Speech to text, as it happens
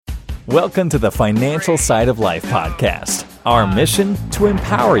Welcome to the Financial Side of Life podcast. Our mission, to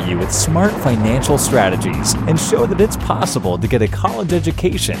empower you with smart financial strategies and show that it's possible to get a college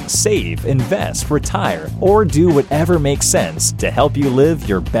education, save, invest, retire, or do whatever makes sense to help you live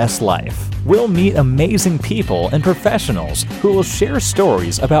your best life. We'll meet amazing people and professionals who will share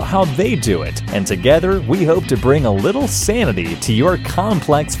stories about how they do it, and together we hope to bring a little sanity to your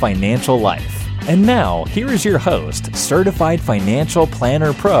complex financial life. And now, here is your host, Certified Financial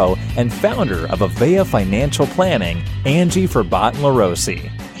Planner Pro and founder of Avea Financial Planning, Angie Verbaeten-LaRossi.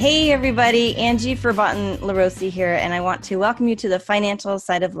 Hey everybody, Angie Verbaeten-LaRossi here, and I want to welcome you to the Financial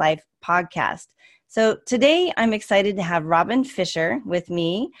Side of Life podcast. So today I'm excited to have Robin Fisher with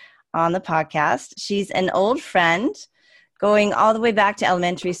me on the podcast. She's an old friend going all the way back to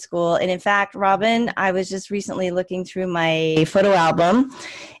elementary school. And in fact, Robin, I was just recently looking through my photo album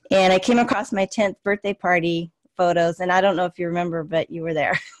and I came across my 10th birthday party photos. And I don't know if you remember, but you were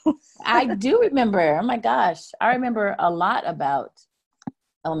there. I do remember. Oh my gosh. I remember a lot about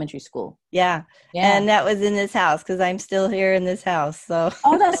elementary school. Yeah. And that was in this house because I'm still here in this house. So.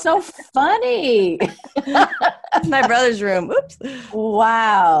 Oh, that's so funny. It's my brother's room. Oops.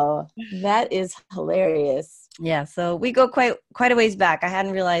 Wow. That is hilarious. Yeah. So we go quite a ways back. I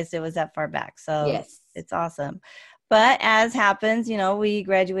hadn't realized it was that far back. So yes, it's awesome. But as happens, you know, we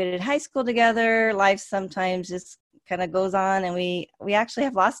graduated high school together. Life sometimes just kind of goes on and we actually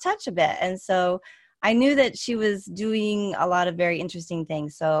have lost touch a bit. And so I knew that she was doing a lot of very interesting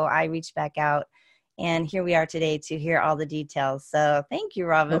things. So I reached back out and here we are today to hear all the details. So thank you,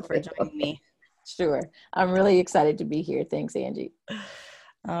 Robin, for joining me. Sure. I'm really excited to be here. Thanks, Angie.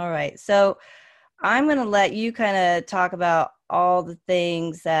 All right. So I'm going to let you kind of talk about all the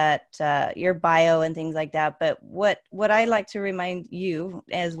things that your bio and things like that. But what I like to remind you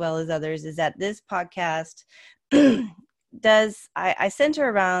as well as others is that this podcast I center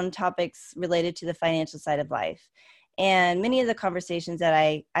around topics related to the financial side of life. And many of the conversations that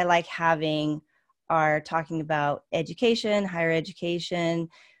I like having are talking about education, higher education,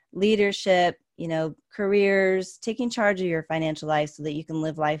 leadership, you know, careers, taking charge of your financial life so that you can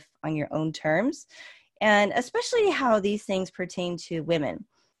live life on your own terms. And especially how these things pertain to women.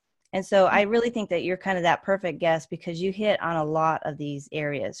 And so I really think that you're kind of that perfect guest because you hit on a lot of these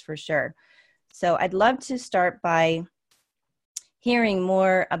areas for sure. So I'd love to start by hearing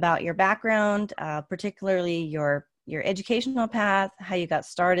more about your background, particularly your educational path, how you got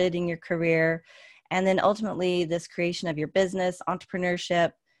started in your career, and then ultimately this creation of your business,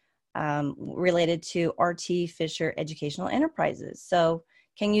 entrepreneurship, related to RT Fisher Educational Enterprises. So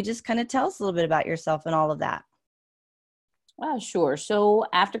can you just kind of tell us a little bit about yourself and all of that? Sure. So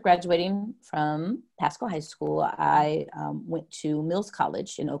after graduating from Pasco High School, I went to Mills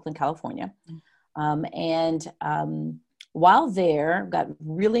College in Oakland, California. While there, got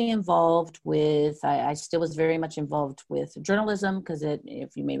really involved with, I still was very much involved with journalism because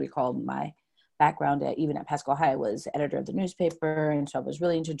if you may recall, my background even at Pasco High was editor of the newspaper. And so I was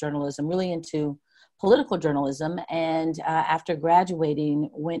really into journalism, really into political journalism. And after graduating,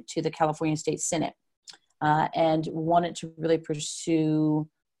 went to the California State Senate and wanted to really pursue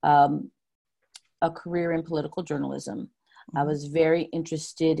a career in political journalism. I was very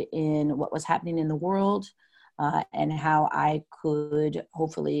interested in what was happening in the world and how I could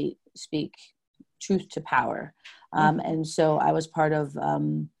hopefully speak truth to power. And so I was part of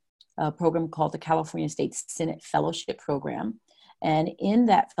a program called the California State Senate Fellowship Program. And in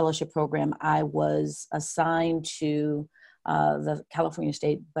that fellowship program, I was assigned to the California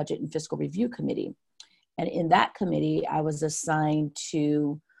State Budget and Fiscal Review Committee. And in that committee, I was assigned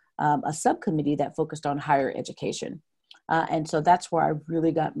to a subcommittee that focused on higher education. And so that's where I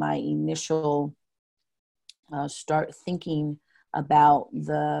really got my initial start thinking about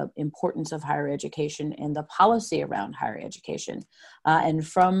the importance of higher education and the policy around higher education. And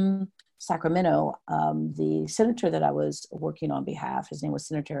from Sacramento, the senator that I was working on behalf, his name was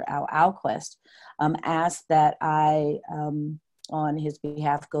Senator Al Alquist, asked that I, on his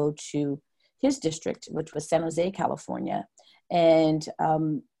behalf, go to his district, which was San Jose, California, and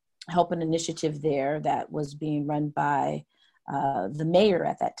help an initiative there that was being run by the mayor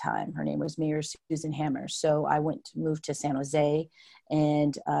at that time. Her name was Mayor Susan Hammer. So I moved to San Jose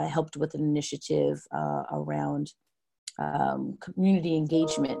and helped with an initiative around community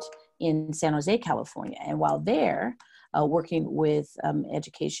engagement in San Jose, California. And while there, working with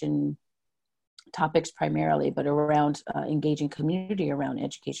education topics primarily, but around engaging community around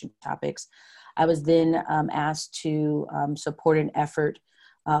education topics, I was then asked to support an effort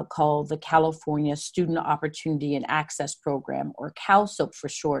called the California Student Opportunity and Access Program, or CALSOAP for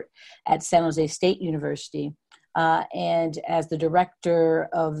short, at San Jose State University, And as the director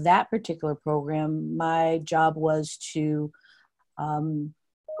of that particular program, my job was to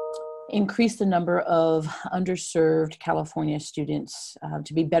increase the number of underserved California students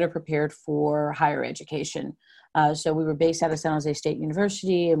to be better prepared for higher education. So we were based out of San Jose State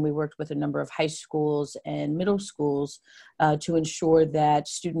University, and we worked with a number of high schools and middle schools to ensure that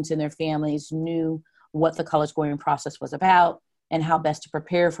students and their families knew what the college going process was about and how best to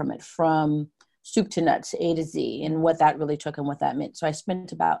prepare from it, from soup to nuts, A to Z, and what that really took and what that meant. So I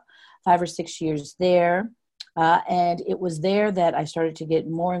spent about 5 or 6 years there. And it was there that I started to get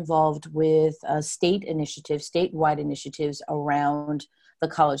more involved with statewide initiatives around the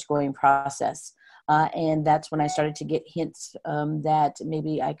college going process. And that's when I started to get hints that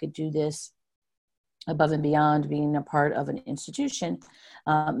maybe I could do this above and beyond being a part of an institution.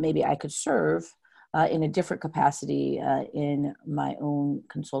 Maybe I could serve in a different capacity in my own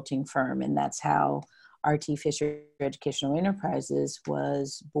consulting firm. And that's how RT Fisher Educational Enterprises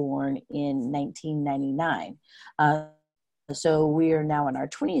was born in 1999. So we are now in our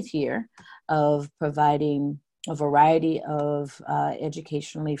 20th year of providing a variety of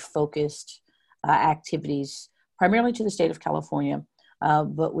educationally focused activities, primarily to the state of California.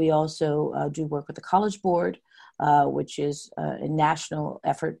 But we also do work with the College Board, which is a national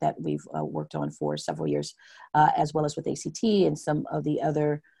effort that we've worked on for several years, as well as with ACT and some of the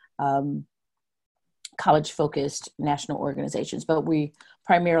other college-focused national organizations, but we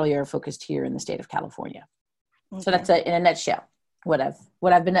primarily are focused here in the state of California. Okay. So that's in a nutshell what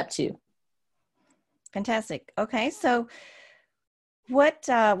I've been up to. Fantastic. Okay, so what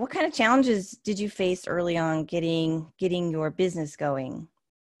kind of challenges did you face early on getting your business going?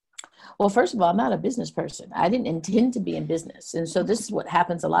 Well, first of all, I'm not a business person. I didn't intend to be in business. And so this is what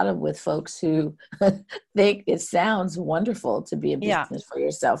happens a lot of with folks who think it sounds wonderful to be in business for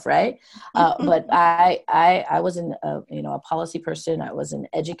yourself, right? But I wasn't a policy person. I was an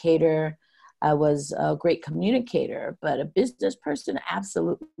educator. I was a great communicator, but a business person,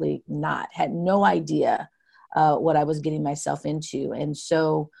 absolutely not. Had no idea what I was getting myself into. And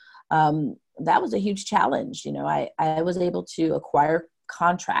so that was a huge challenge. I was able to acquire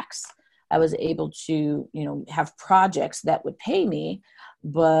contracts. I was able to, have projects that would pay me,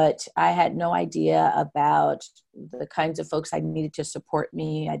 but I had no idea about the kinds of folks I needed to support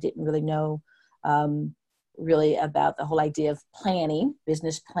me. I didn't really know really about the whole idea of planning,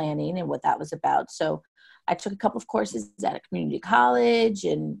 business planning, and what that was about. So I took a couple of courses at a community college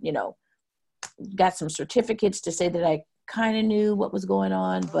and, got some certificates to say that I kind of knew what was going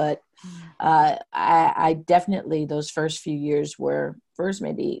on, but I definitely, those first few years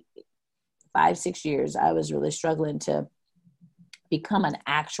maybe 5-6 years, I was really struggling to become an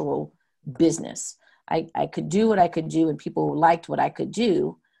actual business. I could do what I could do and people liked what I could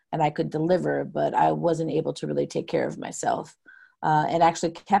do and I could deliver, but I wasn't able to really take care of myself and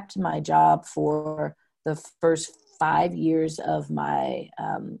actually kept my job for the first 5 years of my,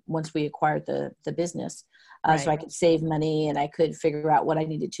 once we acquired the business. Right. So I could save money and I could figure out what I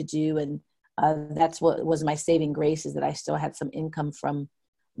needed to do. And that's what was my saving grace, is that I still had some income from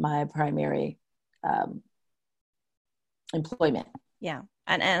my primary employment. Yeah.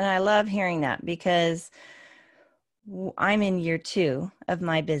 And I love hearing that, because I'm in year 2 of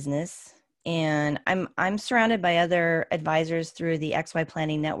my business, and I'm surrounded by other advisors through the XY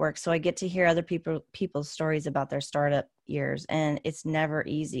Planning Network. So I get to hear other people's stories about their startup years, and it's never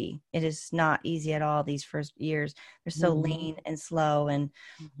easy. It is not easy at all. These first years, they're so lean and slow, and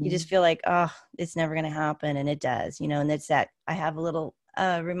you just feel like, oh, it's never going to happen. And it does, and it's that I have a little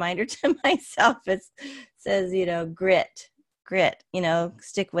reminder to myself. It says, grit,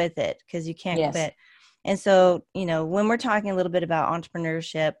 stick with it, because you can't quit. And so, when we're talking a little bit about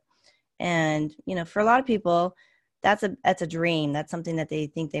entrepreneurship, and, for a lot of people, that's a dream. That's something that they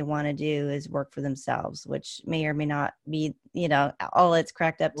think they want to do, is work for themselves, which may or may not be, all it's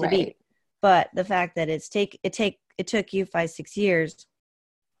cracked up to be. But the fact that it took you 5-6 years,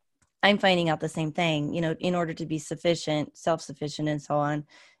 I'm finding out the same thing, in order to be sufficient, self-sufficient and so on,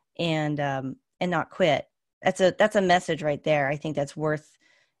 and not quit. That's a message right there. I think that's worth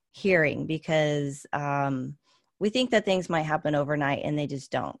hearing, because we think that things might happen overnight and they just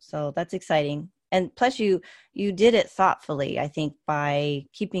don't. So that's exciting. And plus you did it thoughtfully, I think, by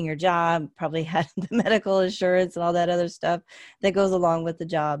keeping your job, probably had the medical insurance and all that other stuff that goes along with the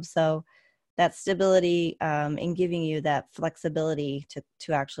job. So that stability in giving you that flexibility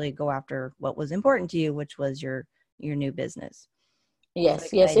to actually go after what was important to you, which was your new business.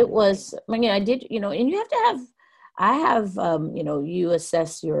 Yes, it was. I did, and you have to have, you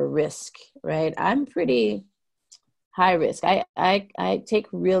assess your risk, right? I'm pretty high risk. I take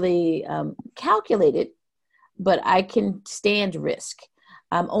really calculated but I can stand risk.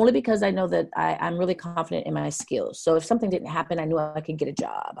 Only because I know that I'm really confident in my skills. So if something didn't happen, I knew I could get a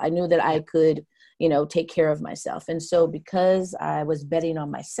job. I knew that I could, take care of myself. And so because I was betting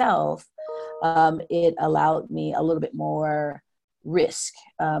on myself, it allowed me a little bit more risk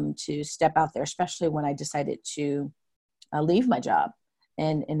to step out there, especially when I decided to leave my job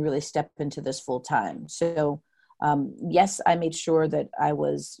and really step into this full time. So yes, I made sure that I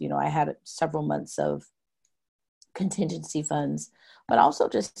was, I had several months of contingency funds, but also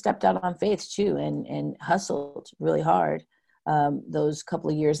just stepped out on faith too and hustled really hard those couple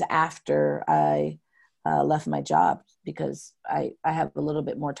of years after I left my job, because I have a little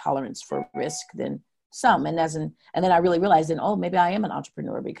bit more tolerance for risk than some. And then I really realized then, oh, maybe I am an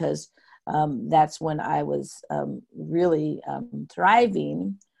entrepreneur, because that's when I was really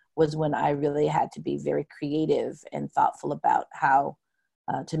thriving, was when I really had to be very creative and thoughtful about how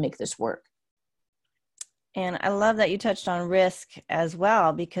to make this work. And I love that you touched on risk as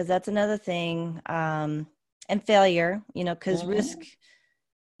well, because that's another thing, and failure, because risk,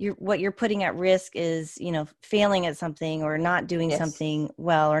 what you're putting at risk is, failing at something or not doing something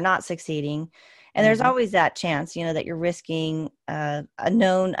well or not succeeding. And there's always that chance, that you're risking a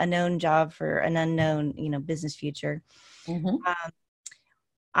known job for an unknown, business future.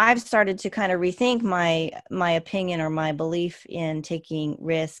 I've started to kind of rethink my opinion or my belief in taking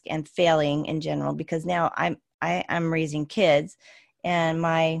risk and failing in general, because now I'm raising kids, and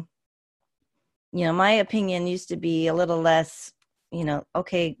my opinion used to be a little less,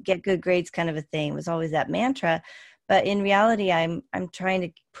 okay, get good grades kind of a thing. It was always that mantra. But in reality, I'm trying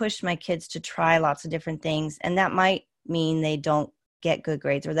to push my kids to try lots of different things. And that might mean they don't get good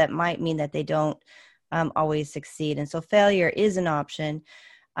grades, or that might mean that they don't always succeed. And so failure is an option.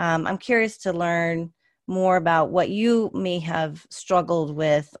 I'm curious to learn more about what you may have struggled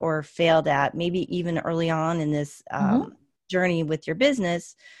with or failed at, maybe even early on in this journey with your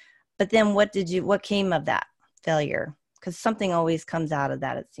business. But then what came of that failure? Because something always comes out of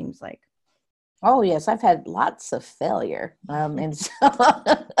that, it seems like. Oh, yes. I've had lots of failure. And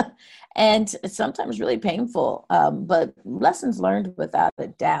it's sometimes really painful, but lessons learned without a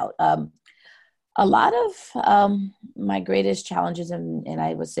doubt. A lot of my greatest challenges, and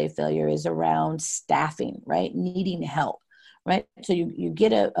I would say failure, is around staffing, right? Needing help, right? So you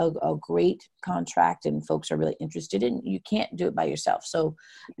get a great contract and folks are really interested in, you can't do it by yourself. So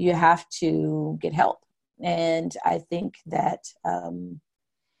you have to get help. And I think that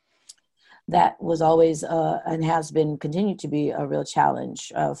that was always and has been continued to be a real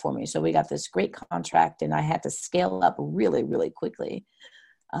challenge for me. So we got this great contract and I had to scale up really, really quickly.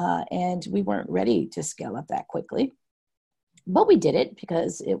 And we weren't ready to scale up that quickly, but we did it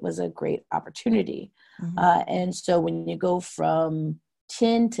because it was a great opportunity. And so when you go from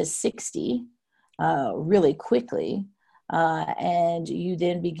 10 to 60 really quickly, and you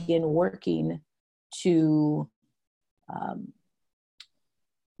then begin working to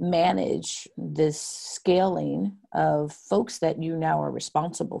manage this scaling of folks that you now are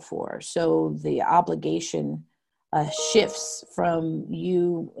responsible for. So the obligation shifts from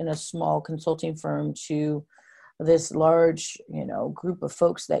you in a small consulting firm to this large, group of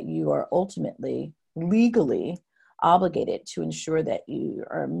folks that you are ultimately legally obligated to ensure that you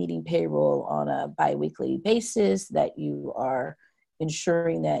are meeting payroll on a biweekly basis, that you are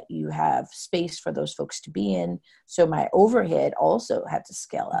ensuring that you have space for those folks to be in. So my overhead also had to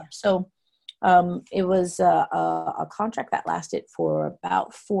scale up. So it was a contract that lasted for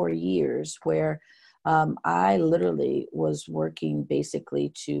about 4 years, where I literally was working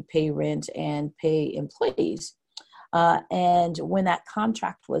basically to pay rent and pay employees. And when that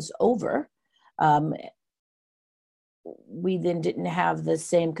contract was over, we then didn't have the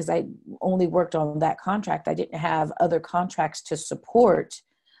same, because I only worked on that contract. I didn't have other contracts to support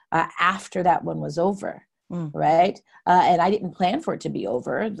after that one was over, right? And I didn't plan for it to be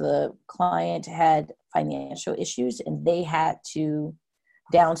over. The client had financial issues and they had to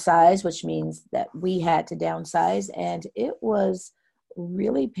downsize, which means that we had to downsize. And it was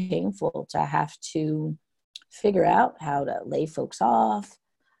really painful to have to figure out how to lay folks off,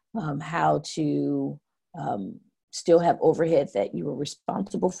 how to still have overhead that you were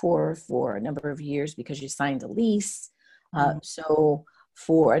responsible for a number of years because you signed a lease. So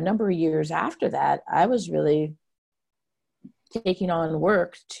for a number of years after that, I was really taking on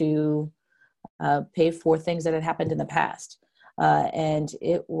work to pay for things that had happened in the past. And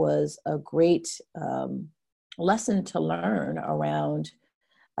it was a great lesson to learn around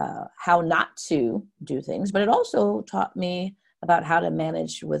how not to do things, but it also taught me about how to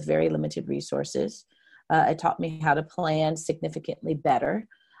manage with very limited resources. It taught me how to plan significantly better.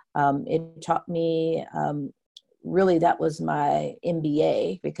 It taught me really that was my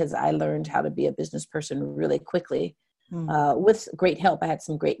MBA, because I learned how to be a business person really quickly with great help. I had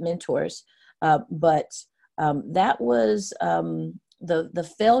some great mentors, but that was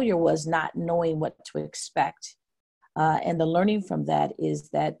the failure was not knowing what to expect. And the learning from that is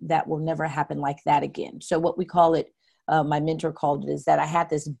that will never happen like that again. So what we call it, my mentor called it, is that I had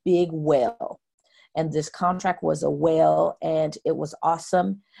this big whale, and this contract was a whale, and it was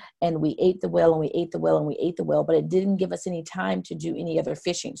awesome. And we ate the whale, and we ate the whale, and we ate the whale, but it didn't give us any time to do any other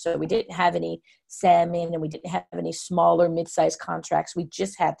fishing. So we didn't have any salmon, and we didn't have any smaller mid-sized contracts. We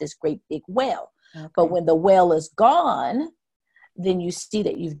just had this great big whale. Okay. But when the whale is gone, then you see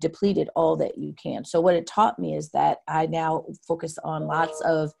that you've depleted all that you can. So what it taught me is that I now focus on lots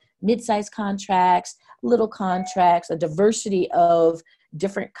of mid-sized contracts, little contracts, a diversity of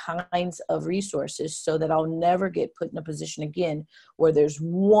different kinds of resources, so that I'll never get put in a position again where there's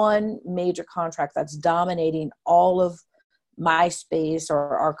one major contract that's dominating all of my space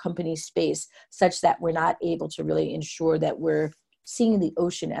or our company's space, such that we're not able to really ensure that we're seeing the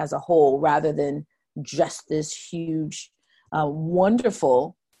ocean as a whole, rather than just this huge,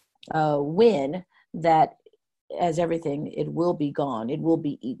 wonderful win that, as everything, it will be gone. It will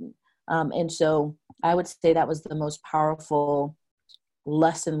be eaten. And so I would say that was the most powerful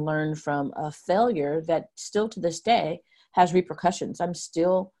lesson learned from a failure that still to this day has repercussions. I'm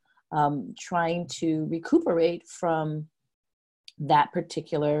still trying to recuperate from that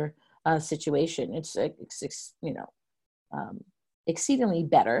particular situation. It's exceedingly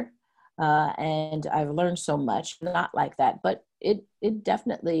better. And I've learned so much, not like that, but it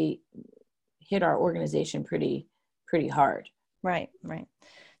definitely hit our organization pretty hard. Right.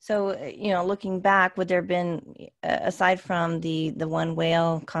 So, looking back, would there have been, aside from the one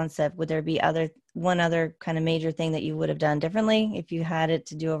whale concept, would there be one other kind of major thing that you would have done differently if you had it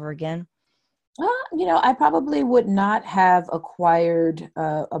to do over again? I probably would not have acquired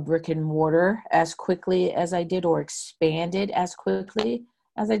a brick and mortar as quickly as I did, or expanded as quickly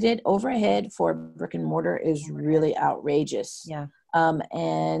as I did. Overhead for brick and mortar is really outrageous. Yeah.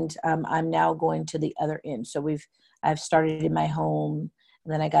 And I'm now going to the other end. So I've started in my home,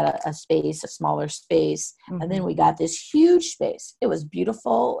 and then I got a smaller space. Mm-hmm. And then we got this huge space. It was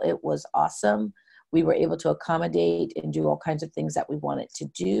beautiful. It was awesome. We were able to accommodate and do all kinds of things that we wanted to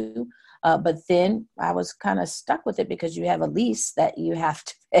do. But then I was kind of stuck with it, because you have a lease that you have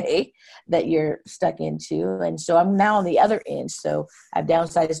to pay, that you're stuck into. And so I'm now on the other end. So I've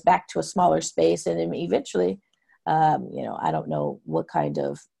downsized back to a smaller space. And then eventually, I don't know what kind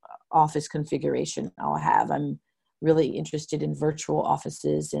of office configuration I'll have. I'm really interested in virtual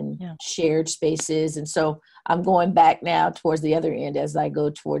offices and shared spaces. And so I'm going back now towards the other end as I go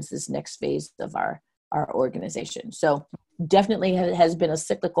towards this next phase of our organization. So definitely has been a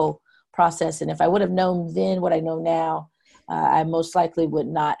cyclical process. And if I would have known then what I know now, I most likely would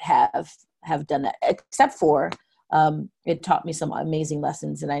not have done that, except for it taught me some amazing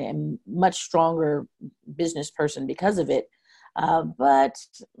lessons, and I am a much stronger business person because of it. But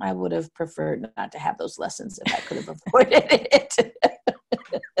I would have preferred not to have those lessons if I could have avoided it.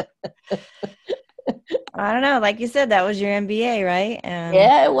 I don't know. Like you said, that was your MBA, right?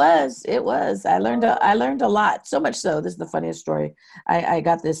 Yeah, it was. I learned a lot. So much so, this is the funniest story. I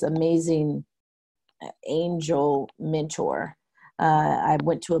got this amazing angel mentor. I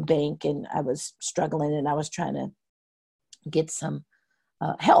went to a bank, and I was struggling, and I was trying to get some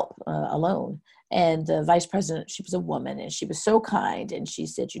help, a loan. And the vice president, she was a woman, and she was so kind. And she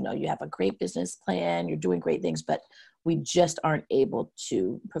said, you have a great business plan. You're doing great things, but we just aren't able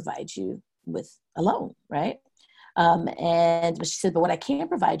to provide you with a loan, right? But she said, but what I can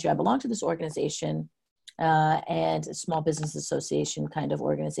provide you, I belong to this organization and a small business association kind of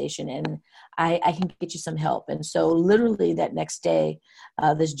organization, and I can get you some help. And so literally that next day,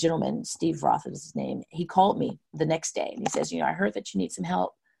 this gentleman, Steve Roth is his name, he called me the next day, and he says, I heard that you need some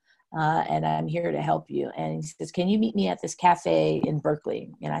help. And I'm here to help you. And he says, can you meet me at this cafe in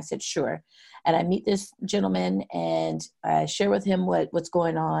Berkeley? And I said, sure. And I meet this gentleman, and I share with him what's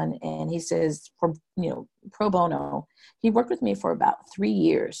going on. And he says, pro bono, he worked with me for about 3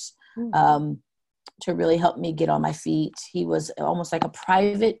 years to really help me get on my feet. He was almost like a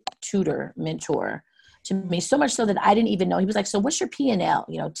private tutor mentor to me, so much so that I didn't even know. He was like, so what's your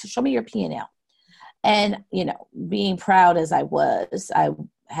P&L? Show me your P&L. And, being proud as I was, I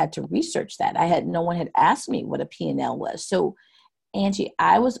had to research that. No one had asked me what a P&L was. So Angie,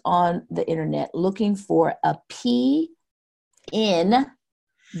 I was on the internet looking for a P in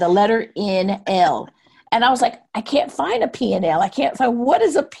the letter NL. And I was like, I can't find a P&L. I can't find, what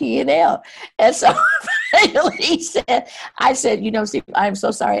is a P&L? And so finally I said, Steve, I'm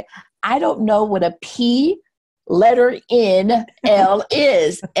so sorry. I don't know what a P letter N-L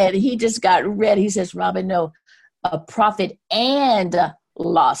is. And he just got red. He says, Robin, no, a profit and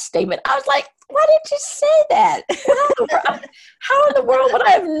loss statement. I was like, why did you say that? How in the world would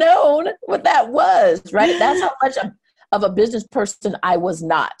I have known what that was, right? That's how much of a business person I was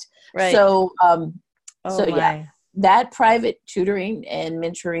not. Right. So, Yeah, that private tutoring and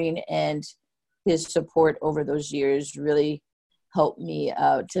mentoring and his support over those years really helped me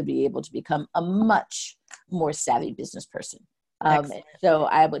to be able to become a much more savvy business person. So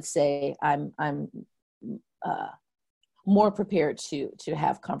I would say I'm more prepared to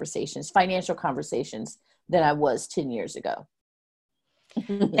have financial conversations than I was 10 years ago.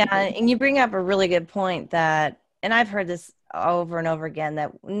 Yeah, and you bring up a really good point and I've heard this over and over again,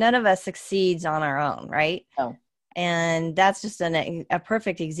 that none of us succeeds on our own, right? No. And that's just a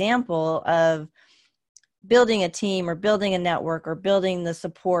perfect example of building a team or building a network or building the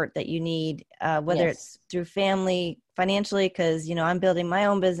support that you need, whether it's through family financially, because, I'm building my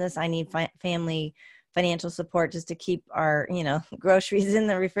own business. I need family financial support just to keep our, groceries in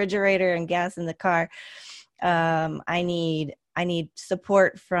the refrigerator and gas in the car. I need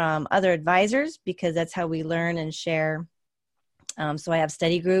support from other advisors, because that's how we learn and share. So I have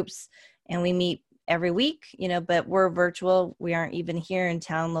study groups and we meet every week, but we're virtual. We aren't even here in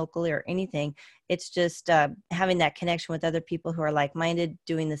town locally or anything. It's just having that connection with other people who are like-minded,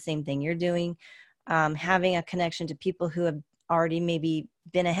 doing the same thing you're doing, having a connection to people who have already maybe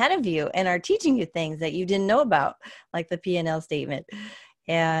been ahead of you and are teaching you things that you didn't know about, like the P&L statement.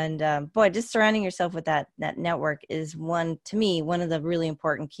 And just surrounding yourself with that network is one of the really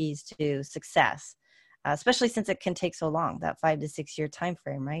important keys to success, especially since it can take so long, that 5 to 6 year time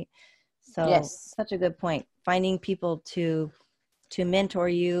frame, right? So yes. Such a good point. Finding people to mentor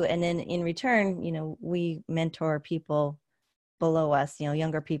you, and then in return, we mentor people below us,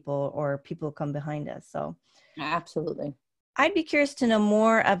 younger people or people who come behind us. So absolutely. I'd be curious to know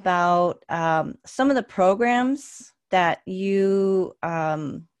more about some of the programs that you,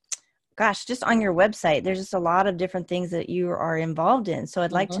 just on your website, there's just a lot of different things that you are involved in. So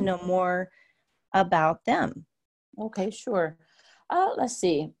I'd like to know more about them. Okay, sure. Let's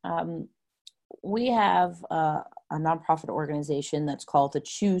see. We have a nonprofit organization that's called the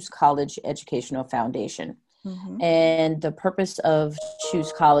Choose College Educational Foundation. Mm-hmm. And the purpose of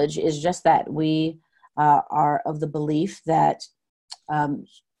Choose College is just that we are of the belief that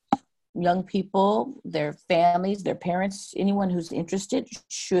young people, their families, their parents, anyone who's interested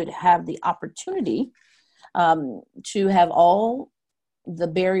should have the opportunity to have all the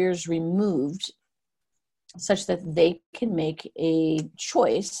barriers removed, such that they can make a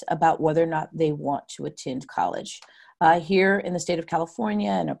choice about whether or not they want to attend college. Here in the state of California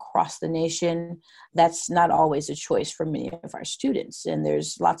and across the nation, that's not always a choice for many of our students. And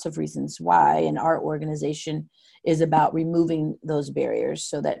there's lots of reasons why. And our organization is about removing those barriers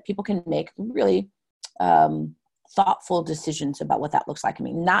so that people can make really thoughtful decisions about what that looks like. I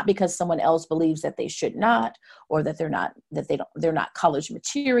mean, not because someone else believes that they should not, or that they're not college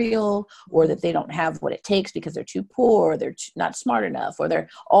material, or that they don't have what it takes because they're too poor, or they're not smart enough, or they're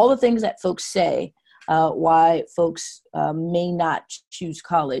all the things that folks say why folks may not choose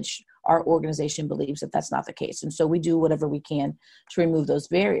college. Our organization believes that that's not the case. And so we do whatever we can to remove those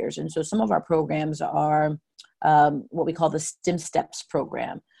barriers. And so some of our programs are what we call the STEM Steps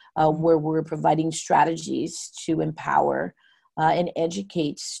program, where we're providing strategies to empower and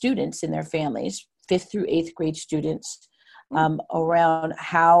educate students and their families, 5th through 8th grade students, around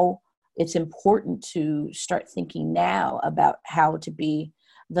how it's important to start thinking now about how to be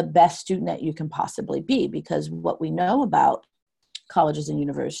the best student that you can possibly be. Because what we know about colleges and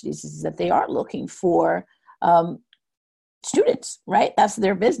universities is that they are looking for students, right? That's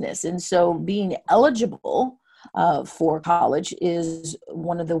their business. And so being eligible for college is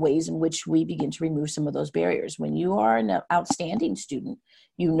one of the ways in which we begin to remove some of those barriers. When you are an outstanding student,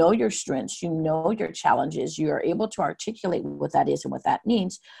 you know your strengths, you know your challenges, you are able to articulate what that is and what that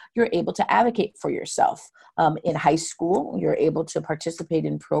means, you're able to advocate for yourself. In high school, you're able to participate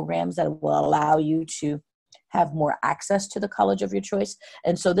in programs that will allow you to have more access to the college of your choice.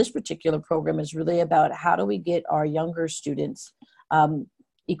 And so this particular program is really about how do we get our younger students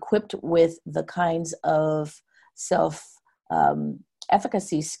equipped with the kinds of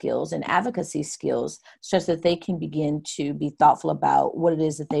self-efficacy skills and advocacy skills, such that they can begin to be thoughtful about what it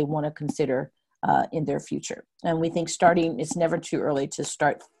is that they want to consider in their future. And we think it's never too early to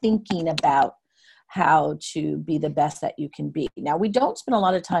start thinking about how to be the best that you can be. Now, we don't spend a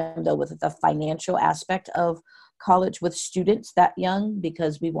lot of time, though, with the financial aspect of college with students that young,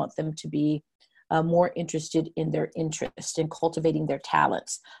 because we want them to be more interested in their interest in cultivating their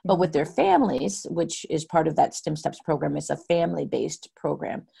talents. But with their families, which is part of that STEM Steps program, it's a family-based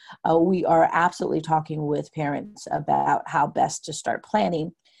program. We are absolutely talking with parents about how best to start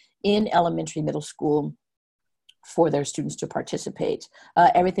planning in elementary, middle school for their students to participate.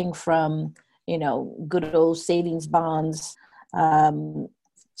 Everything from, good old savings bonds,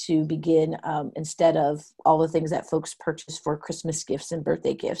 to begin instead of all the things that folks purchase for Christmas gifts and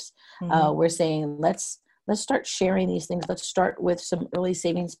birthday gifts. We're saying let's start sharing these things. Let's start with some early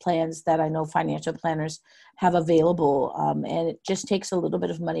savings plans that I know financial planners have available, and it just takes a little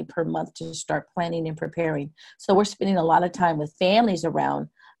bit of money per month to start planning and preparing. So we're spending a lot of time with families around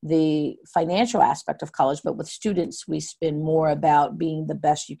the financial aspect of college, but with students we spend more about being the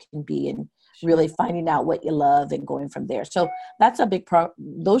best you can be and really finding out what you love and going from there. So that's a big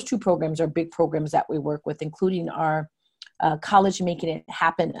those two programs are big programs that we work with, including our College Making It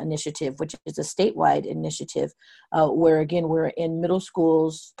Happen initiative, which is a statewide initiative where, again, we're in middle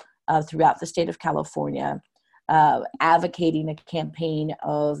schools throughout the state of California, advocating a campaign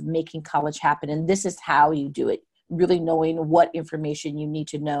of making college happen. And this is how you do it, really knowing what information you need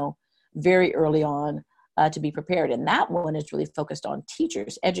to know very early on to be prepared. And that one is really focused on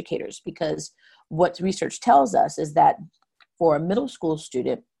teachers, educators, because what research tells us is that for a middle school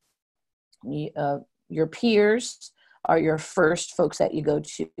student, your peers are your first folks that you go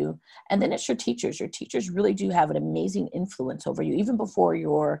to, and then it's your teachers. Your teachers really do have an amazing influence over you, even before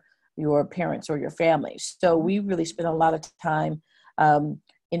your parents or your family. So we really spend a lot of time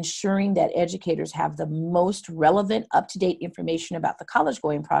ensuring that educators have the most relevant, up-to-date information about the college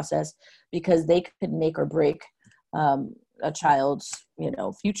going process, because they could make or break a child's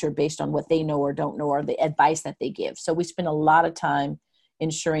future based on what they know or don't know, or the advice that they give. So we spend a lot of time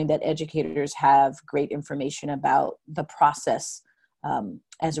ensuring that educators have great information about the process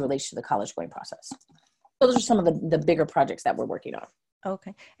as it relates to the college going process. So those are some of the bigger projects that we're working on.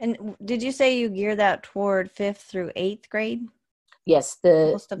 Okay. And did you say you gear that toward 5th through 8th grade? Yes,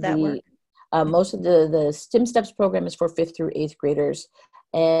 most of that work. Most of the STEM Steps program is for 5th through 8th graders,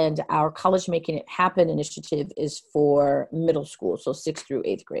 and our College Making It Happen initiative is for middle school, so 6th through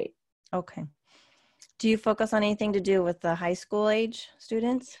 8th grade. Okay. Do you focus on anything to do with the high school age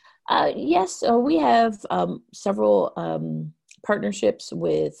students? Yes, we have several partnerships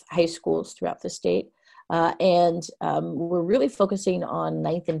with high schools throughout the state, and we're really focusing on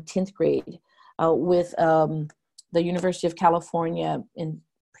 9th and 10th grade with the University of California in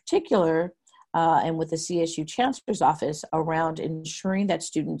particular, and with the CSU Chancellor's Office around ensuring that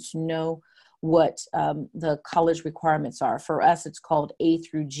students know what the college requirements are. For us, it's called A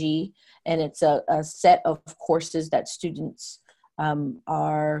through G, and it's a set of courses that students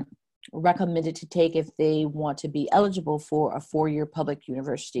are recommended to take if they want to be eligible for a 4-year public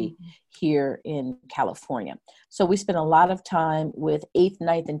university here in California. So we spend a lot of time with 8th,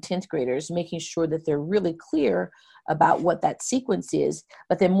 9th, and 10th graders, making sure that they're really clear about what that sequence is.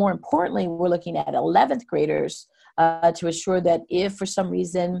 But then more importantly, we're looking at 11th graders to assure that if for some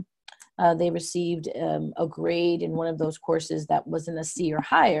reason they received a grade in one of those courses that wasn't a C or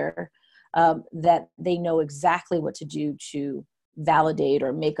higher, that they know exactly what to do to validate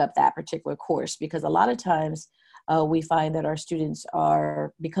or make up that particular course. Because a lot of times we find that our students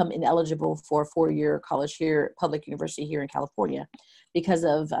become ineligible for a 4-year college here, public university here in California, because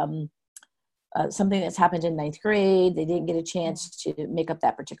of something that's happened in 9th grade. They didn't get a chance to make up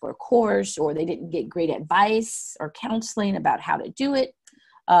that particular course, or they didn't get great advice or counseling about how to do it.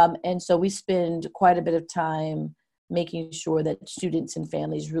 And so we spend quite a bit of time making sure that students and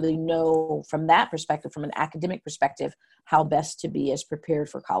families really know from that perspective, from an academic perspective, how best to be as prepared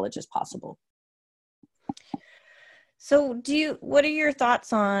for college as possible. So what are your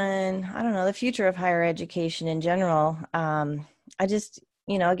thoughts on, the future of higher education in general?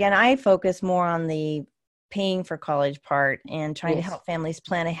 Again, I focus more on the paying for college part and trying to help families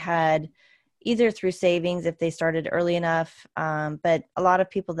plan ahead, either through savings if they started early enough. But a lot of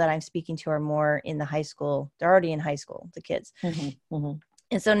people that I'm speaking to are more in the high school. They're already in high school, the kids.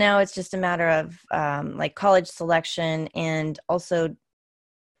 And so now it's just a matter of college selection, and also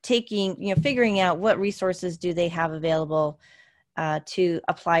figuring out what resources do they have available to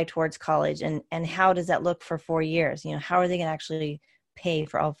apply towards college, and how does that look for 4 years? How are they going to actually pay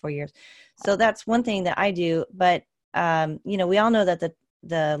for all 4 years? So that's one thing that I do. But, we all know that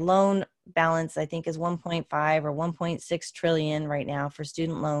the loan balance, I think, is 1.5 or 1.6 trillion right now for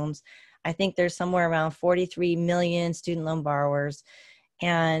student loans. I think there's somewhere around 43 million student loan borrowers.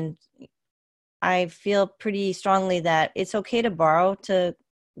 And I feel pretty strongly that it's okay to borrow to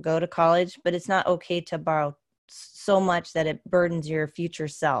go to college, but it's not okay to borrow so much that it burdens your future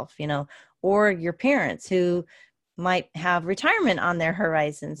self, or your parents who might have retirement on their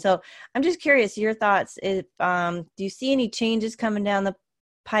horizon. So I'm just curious, your thoughts. If do you see any changes coming down the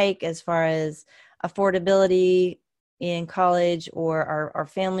pike as far as affordability in college, or are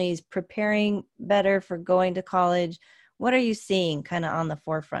families preparing better for going to college? What are you seeing kind of on the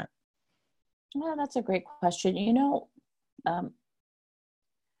forefront? Well, that's a great question.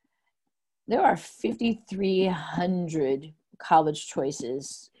 There are 5,300 college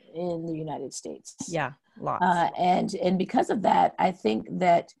choices in the United States. Yeah, lots. And because of that, I think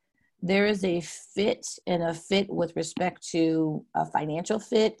that there is a fit with respect to a financial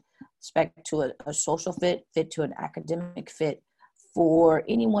fit, respect to a social fit to an academic fit for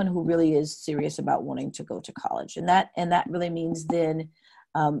anyone who really is serious about wanting to go to college. And that really means then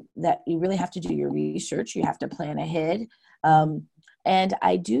that you really have to do your research. You have to plan ahead. And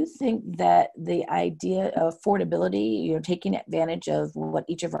I do think that the idea of affordability, taking advantage of what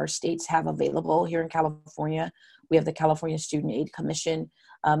each of our states have available. Here in California, we have the California Student Aid Commission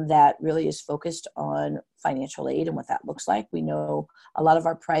that really is focused on financial aid and what that looks like. We know a lot of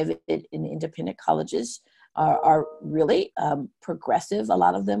our private and independent colleges are really progressive, a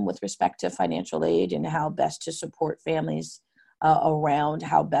lot of them, with respect to financial aid and how best to support families around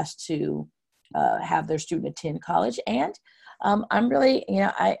how best to have their student attend college. And I'm really,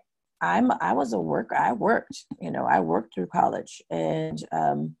 I was a worker. I worked through college, and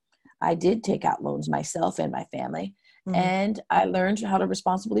I did take out loans myself and my family, and I learned how to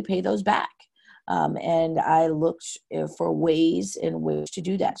responsibly pay those back. And I looked for ways in which to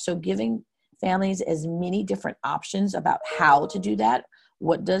do that. So giving families as many different options about how to do that.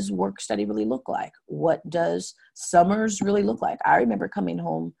 What does work study really look like? What does summers really look like? I remember coming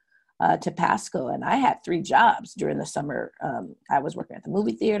home to Pasco, and I had 3 jobs during the summer. I was working at the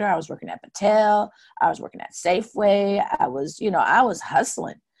movie theater. I was working at Patel. I was working at Safeway. I was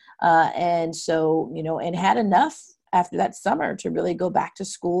hustling. And so, and had enough after that summer to really go back to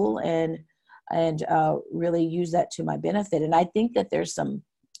school and really use that to my benefit. And I think that there's some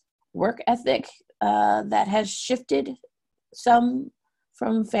work ethic that has shifted some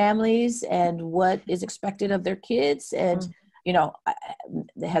from families and what is expected of their kids. And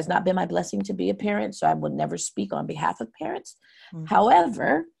it has not been my blessing to be a parent, so I would never speak on behalf of parents.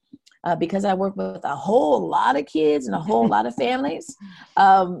 However, because I work with a whole lot of kids and a whole lot of families,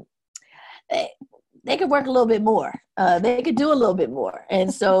 they could work a little bit more. They could do a little bit more.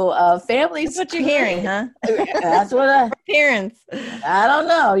 And so families... That's what you're hearing, huh? That's what parents. I don't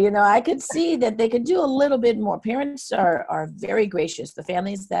know. I could see that they could do a little bit more. Parents are very gracious. The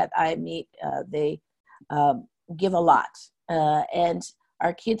families that I meet, they give a lot. And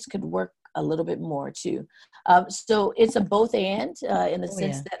our kids could work a little bit more too. So it's a both and in the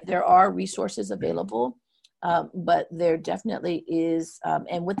sense that there are resources available, but there definitely is.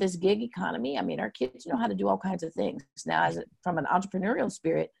 And with this gig economy, our kids know how to do all kinds of things. Now, from an entrepreneurial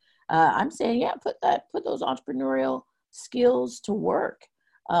spirit, I'm saying, put those entrepreneurial skills to work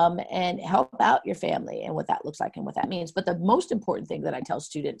and help out your family and what that looks like and what that means. But the most important thing that I tell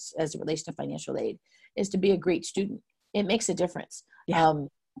students as it relates to financial aid is to be a great student. It makes a difference. Yeah.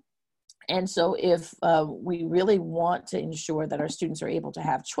 And so if we really want to ensure that our students are able to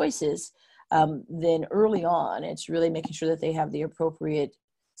have choices, then early on, it's really making sure that they have the appropriate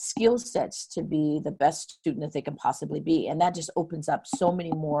skill sets to be the best student that they can possibly be. And that just opens up so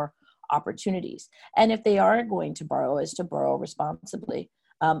many more opportunities. And if they are going to borrow, is to borrow responsibly.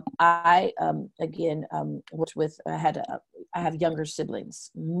 I worked with, I have younger siblings,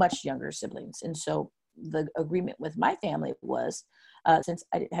 much younger siblings. And so the agreement with my family was, since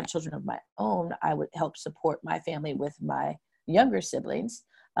I didn't have children of my own, I would help support my family with my younger siblings.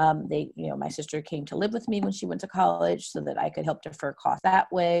 My sister came to live with me when she went to college so that I could help defer costs that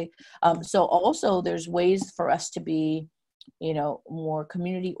way. So also there's ways for us to be, more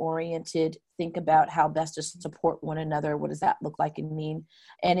community oriented, think about how best to support one another. What does that look like and mean?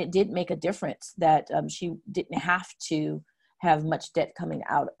 And it did make a difference that she didn't have to have much debt coming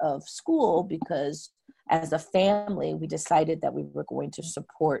out of school, because as a family, we decided that we were going to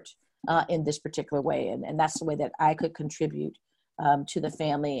support in this particular way. And that's the way that I could contribute to the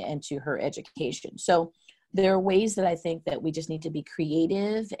family and to her education. So there are ways that I think that we just need to be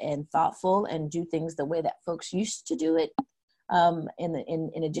creative and thoughtful and do things the way that folks used to do it,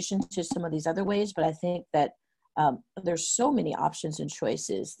 in addition to some of these other ways. But I think that there's so many options and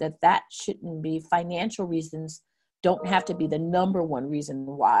choices that shouldn't be. Financial reasons don't have to be the number one reason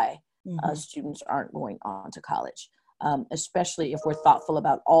why students aren't going on to college. especially if we're thoughtful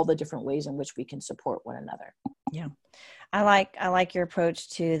about all the different ways in which we can support one another. Yeah. I like your approach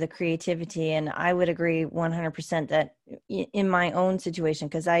to the creativity, and I would agree 100% that in my own situation,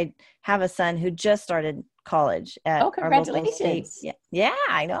 because I have a son who just started college at our local state. Yeah,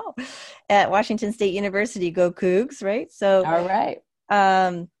 I know, at Washington State University. Go Cougs, right? So, all right.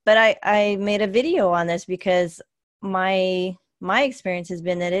 But I made a video on this because my experience has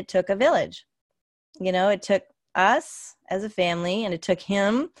been that it took a village. It took us as a family, and it took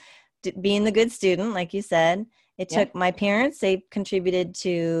him being the good student, like you said. It took my parents. They contributed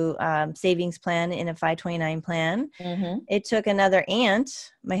to savings plan in a 529 plan. Mm-hmm. It took another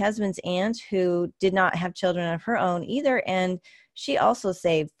aunt, my husband's aunt, who did not have children of her own either. And she also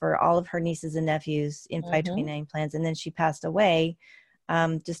saved for all of her nieces and nephews in 529 plans. And then she passed away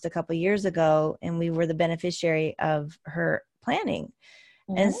just a couple years ago, and we were the beneficiary of her planning.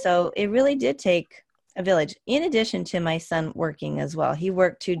 Mm-hmm. And so it really did take a village, in addition to my son working as well. He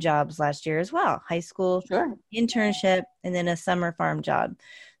worked 2 jobs last year as well, high school internship, and then a summer farm job.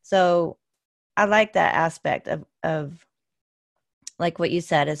 So I like that aspect of like what you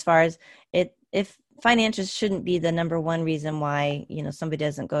said, as far as if financials shouldn't be the number one reason why, somebody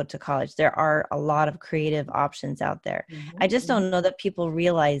doesn't go to college. There are a lot of creative options out there. Mm-hmm. I just don't know that people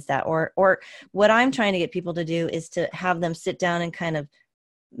realize that, or what I'm trying to get people to do is to have them sit down and kind of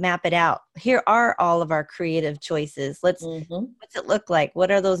map it out. Here are all of our creative choices. What's it look like?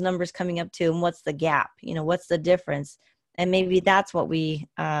 What are those numbers coming up to? And what's the gap? What's the difference? And maybe that's what we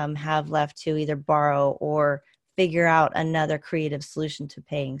have left to either borrow or figure out another creative solution to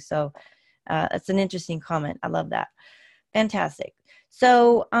paying. So that's an interesting comment. I love that. Fantastic.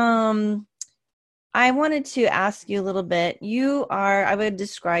 So I wanted to ask you a little bit. I would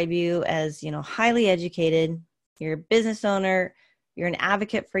describe you as, highly educated. You're a business owner. You're an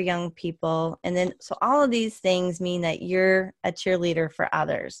advocate for young people. And then, so all of these things mean that you're a cheerleader for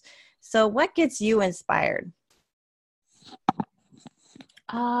others. So what gets you inspired?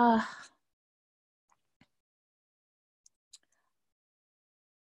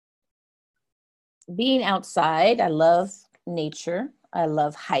 Being outside. I love nature. I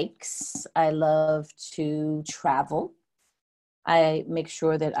love hikes. I love to travel. I make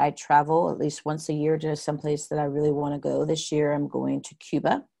sure that I travel at least once a year to some place that I really want to go. This year, I'm going to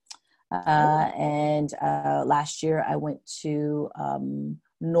Cuba. And last year, I went to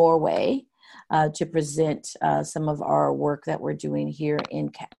Norway to present some of our work that we're doing here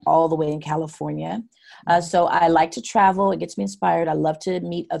all the way in California. So I like to travel. It gets me inspired. I love to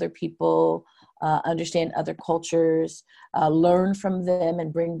meet other people, understand other cultures, learn from them,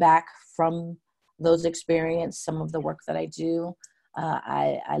 and bring back from those experiences some of the work that I do.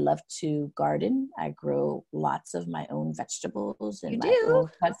 I love to garden. I grow lots of my own vegetables and my own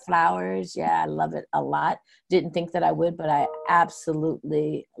cut flowers. Yeah, I love it a lot. Didn't think that I would, but I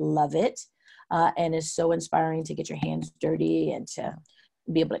absolutely love it. And it's so inspiring to get your hands dirty and to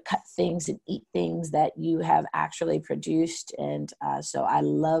be able to cut things and eat things that you have actually produced. And so I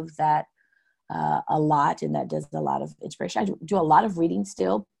love that a lot, and that does a lot of inspiration. I do a lot of reading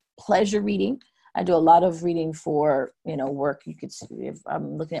still, pleasure reading. I do a lot of reading for, work. You could see if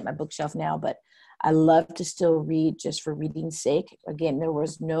I'm looking at my bookshelf now, but I love to still read just for reading's sake. Again, there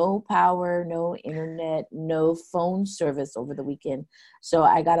was no power, no internet, no phone service over the weekend. So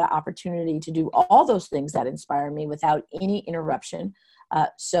I got an opportunity to do all those things that inspire me without any interruption.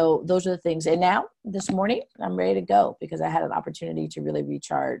 So those are the things. And now this morning I'm ready to go because I had an opportunity to really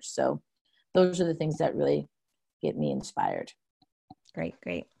recharge. So those are the things that really get me inspired. Great.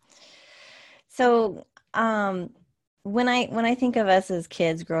 So, when I think of us as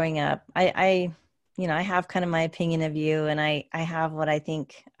kids growing up, I have kind of my opinion of you, and I have what I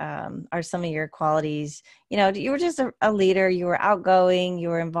think are some of your qualities. You were just a leader. You were outgoing. You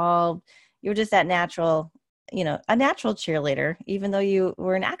were involved. You were just that natural, a natural cheerleader, even though you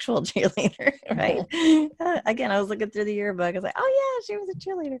were an actual cheerleader, right? Again, I was looking through the yearbook. I was like, oh yeah, she was a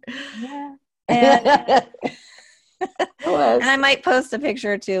cheerleader. Yeah. And, and I might post a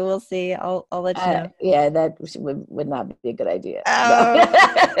picture or two. We'll see. I'll let you know. Yeah, that would not be a good idea. Oh.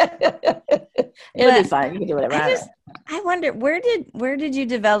 It'll be fine. You can do whatever. I wonder, where did you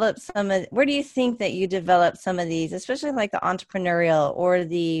develop where do you think that you developed some of these, especially like the entrepreneurial or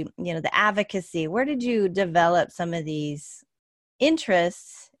the advocacy? Where did you develop some of these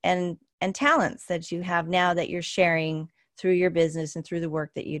interests and talents that you have now that you're sharing through your business and through the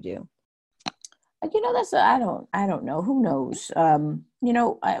work that you do? I don't know. Who knows?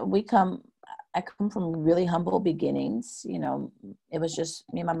 I come from really humble beginnings. It was just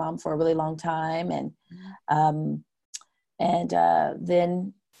me and my mom for a really long time. And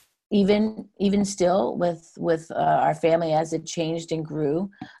then even still with our family as it changed and grew,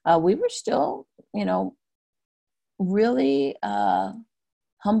 we were still, really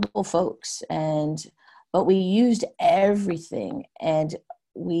humble folks, but we used everything, and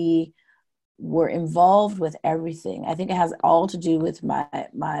we were involved with everything. I think it has all to do with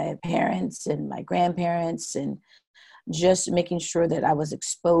my parents and my grandparents, and just making sure that I was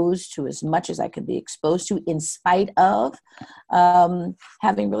exposed to as much as I could be exposed to, in spite of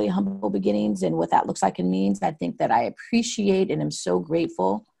having really humble beginnings and what that looks like and means. I think that I appreciate and am so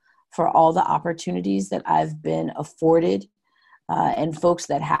grateful for all the opportunities that I've been afforded, and folks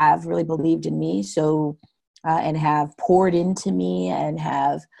that have really believed in me, and have poured into me and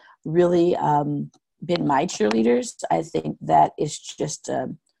have really been my cheerleaders. I think that is just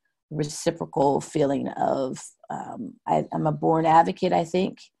a reciprocal feeling of, I'm a born advocate, I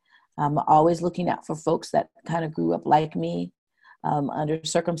think. I'm always looking out for folks that kind of grew up like me, under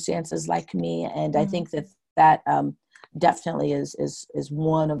circumstances like me. And I think that definitely is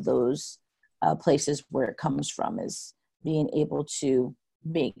one of those places where it comes from, is being able to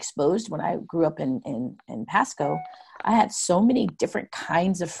be exposed. When I grew up in Pasco, I had so many different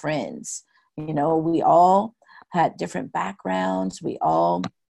kinds of friends. We all had different backgrounds. We all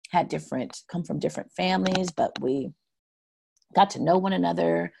had come from different families, but we got to know one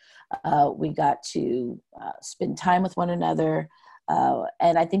another. We got to spend time with one another.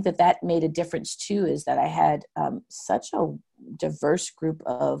 And I think that made a difference too, is that I had such a diverse group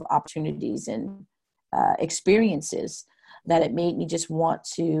of opportunities and experiences that it made me just want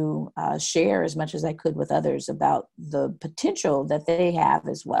to share as much as I could with others about the potential that they have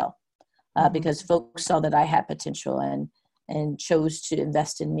as well. Because folks saw that I had potential and chose to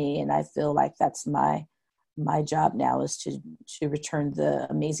invest in me. And I feel like that's my job now, is to return the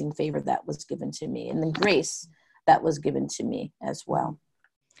amazing favor that was given to me, and the grace that was given to me as well.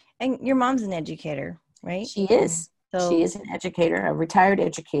 And your mom's an educator, right? She is. She is an educator, a retired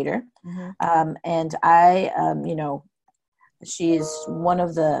educator. And I, she is one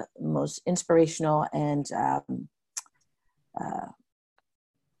of the most inspirational and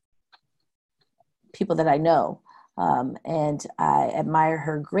people that I know. And I admire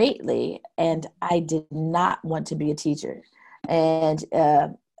her greatly. And I did not want to be a teacher. And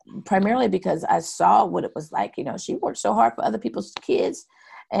primarily because I saw what it was like. She worked so hard for other people's kids.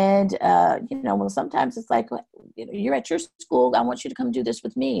 And, well, sometimes it's like, you're at your school, I want you to come do this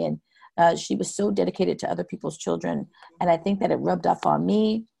with me. And she was so dedicated to other people's children. And I think that it rubbed off on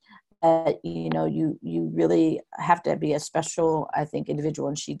me. You really have to be a special, I think, individual.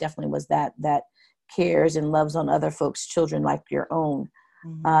 And she definitely was that cares and loves on other folks' children like your own.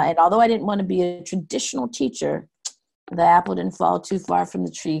 And although I didn't want to be a traditional teacher, the apple didn't fall too far from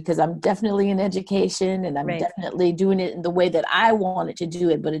the tree, because I'm definitely in education, and I'm definitely doing it in the way that I wanted to do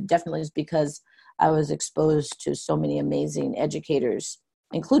it. But it definitely is because I was exposed to so many amazing educators,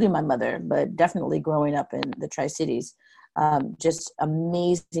 including my mother, but definitely growing up in the Tri-Cities, just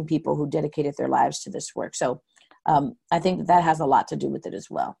amazing people who dedicated their lives to this work. So I think that has a lot to do with it as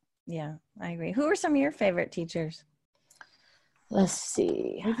well. Yeah, I agree. Who are some of your favorite teachers? Let's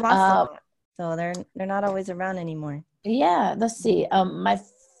see. We've lost them, so they're not always around anymore. Yeah, let's see.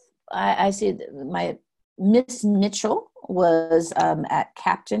 I see my Miss Mitchell was at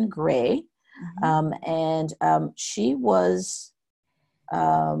Captain Gray, and she was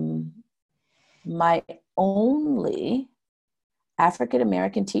my only African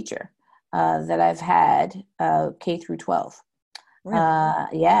American teacher that I've had K through 12. Really?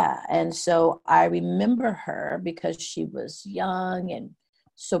 Yeah, and so I remember her because she was young and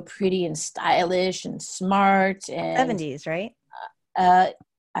so pretty and stylish and smart. And 70s, right? I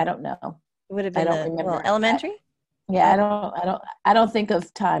don't know. It would have been elementary. Yeah, I don't think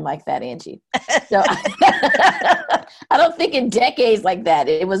of time like that, Angie. So I don't think in decades like that.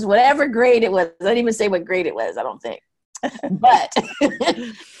 It was whatever grade it was. I don't even say what grade it was, I don't think. But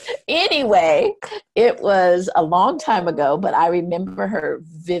anyway, it was a long time ago, but I remember her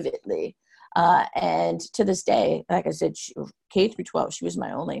vividly. And to this day, like I said, K through 12, she was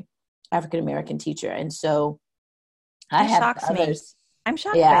my only African-American teacher. And so I have others. I'm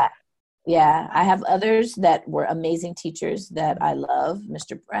shocked. Yeah. I have others that were amazing teachers that I love,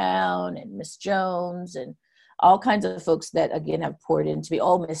 Mr. Brown and Miss Jones and all kinds of folks that, again, have poured into me.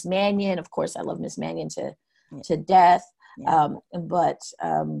 Oh, Miss Mannion. Of course, I love Miss Mannion to death. Yeah. But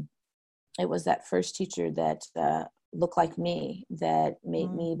it was that first teacher that looked like me, that made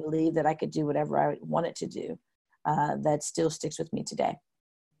me believe that I could do whatever I wanted to do, that still sticks with me today.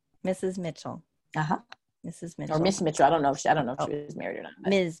 Mrs. Mitchell. Mrs. Mitchell. Or Miss Mitchell. I don't know if she was married or not.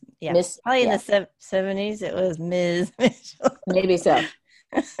 Ms. Yeah. Probably in the 70s it was Ms. Mitchell. Maybe so.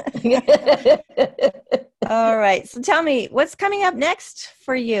 All right. So tell me, what's coming up next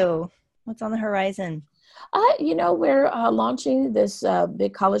for you? What's on the horizon? We're launching this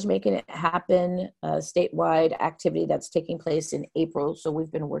big College Making It Happen statewide activity that's taking place in April. So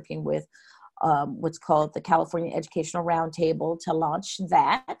we've been working with what's called the California Educational Roundtable to launch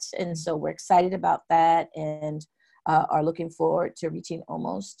that. And so we're excited about that and are looking forward to reaching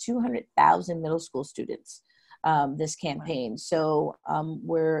almost 200,000 middle school students this campaign. So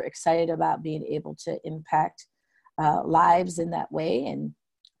we're excited about being able to impact lives in that way. And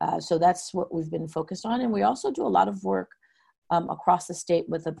so that's what we've been focused on. And we also do a lot of work across the state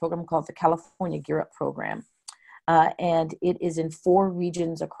with a program called the California Gear Up Program. And it is in 4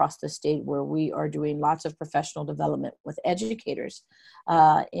 regions across the state where we are doing lots of professional development with educators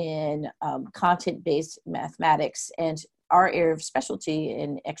in content-based mathematics. And our area of specialty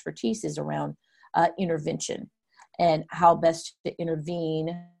and expertise is around intervention and how best to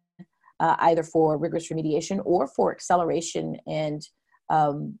intervene either for rigorous remediation or for acceleration and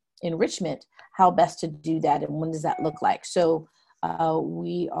enrichment, how best to do that and when does that look like. So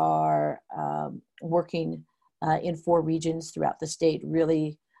we are working in 4 regions throughout the state,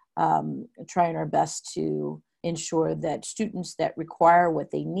 really trying our best to ensure that students that require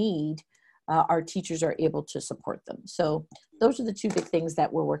what they need, our teachers are able to support them. So those are the 2 big things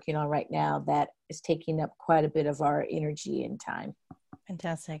that we're working on right now that is taking up quite a bit of our energy and time.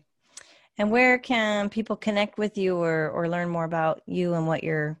 Fantastic. And where can people connect with you or learn more about you and what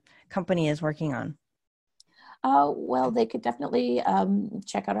your company is working on? Well, they could definitely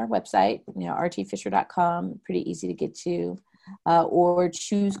check out our website, rtfisher.com, pretty easy to get to, or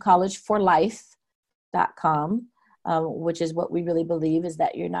choosecollegeforlife.com, which is what we really believe is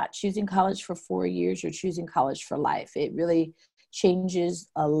that you're not choosing college for 4 years, you're choosing college for life. It really changes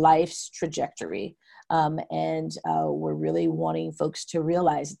a life's trajectory. And we're really wanting folks to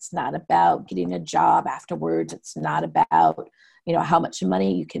realize it's not about getting a job afterwards. It's not about, how much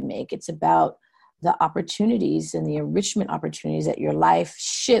money you can make. It's about the opportunities and the enrichment opportunities that your life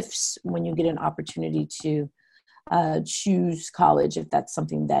shifts when you get an opportunity to choose college, if that's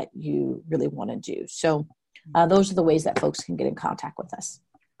something that you really want to do. So those are the ways that folks can get in contact with us.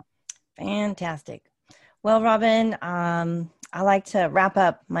 Fantastic. Well, Robin, I like to wrap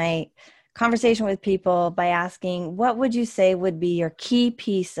up my conversation with people by asking, what would you say would be your key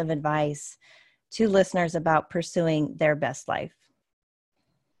piece of advice to listeners about pursuing their best life?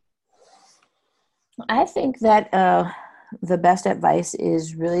 I think that the best advice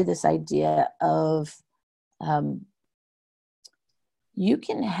is really this idea of you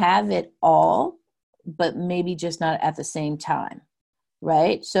can have it all, but maybe just not at the same time,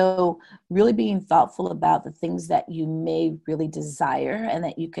 right? So really being thoughtful about the things that you may really desire and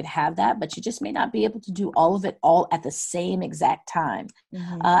that you could have that, but you just may not be able to do all of it all at the same exact time.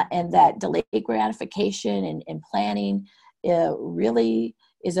 Mm-hmm. And that delayed gratification and planning really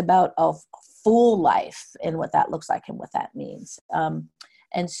is about a full life and what that looks like and what that means.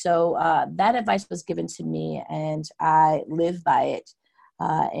 And so that advice was given to me and I live by it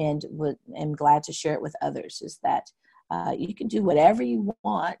and am glad to share it with others, is that you can do whatever you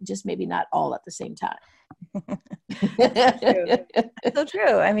want, just maybe not all at the same time. That's true. That's so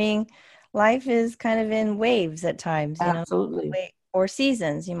true. I mean, life is kind of in waves at times. Absolutely. Or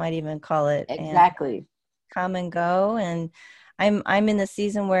seasons, you might even call it. Exactly. And come and go. And I'm in the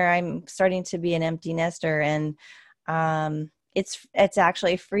season where I'm starting to be an empty nester, and it's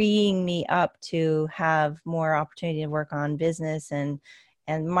actually freeing me up to have more opportunity to work on business and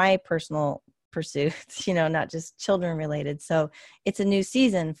my personal pursuits, not just children related. So it's a new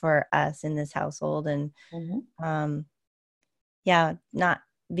season for us in this household, and mm-hmm. Not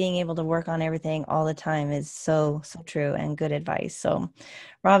being able to work on everything all the time is so true, and good advice. So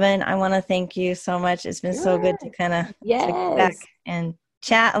Robin, I want to thank you so much. It's been so good to kind of get back and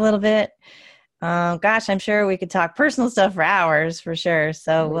chat a little bit. Gosh, I'm sure we could talk personal stuff for hours for sure.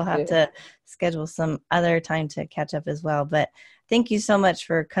 So we'll have to schedule some other time to catch up as well. But thank you so much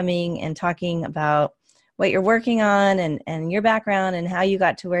for coming and talking about what you're working on and your background and how you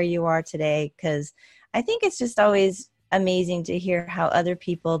got to where you are today. Because I think it's just always amazing to hear how other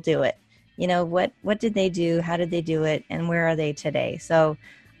people do it. What did they do? How did they do it? And where are they today? So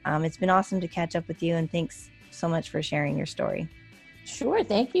it's been awesome to catch up with you, and thanks so much for sharing your story. Sure.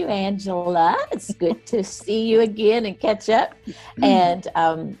 Thank you, Angela. It's good to see you again and catch up. And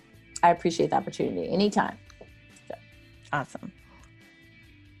I appreciate the opportunity anytime. Awesome.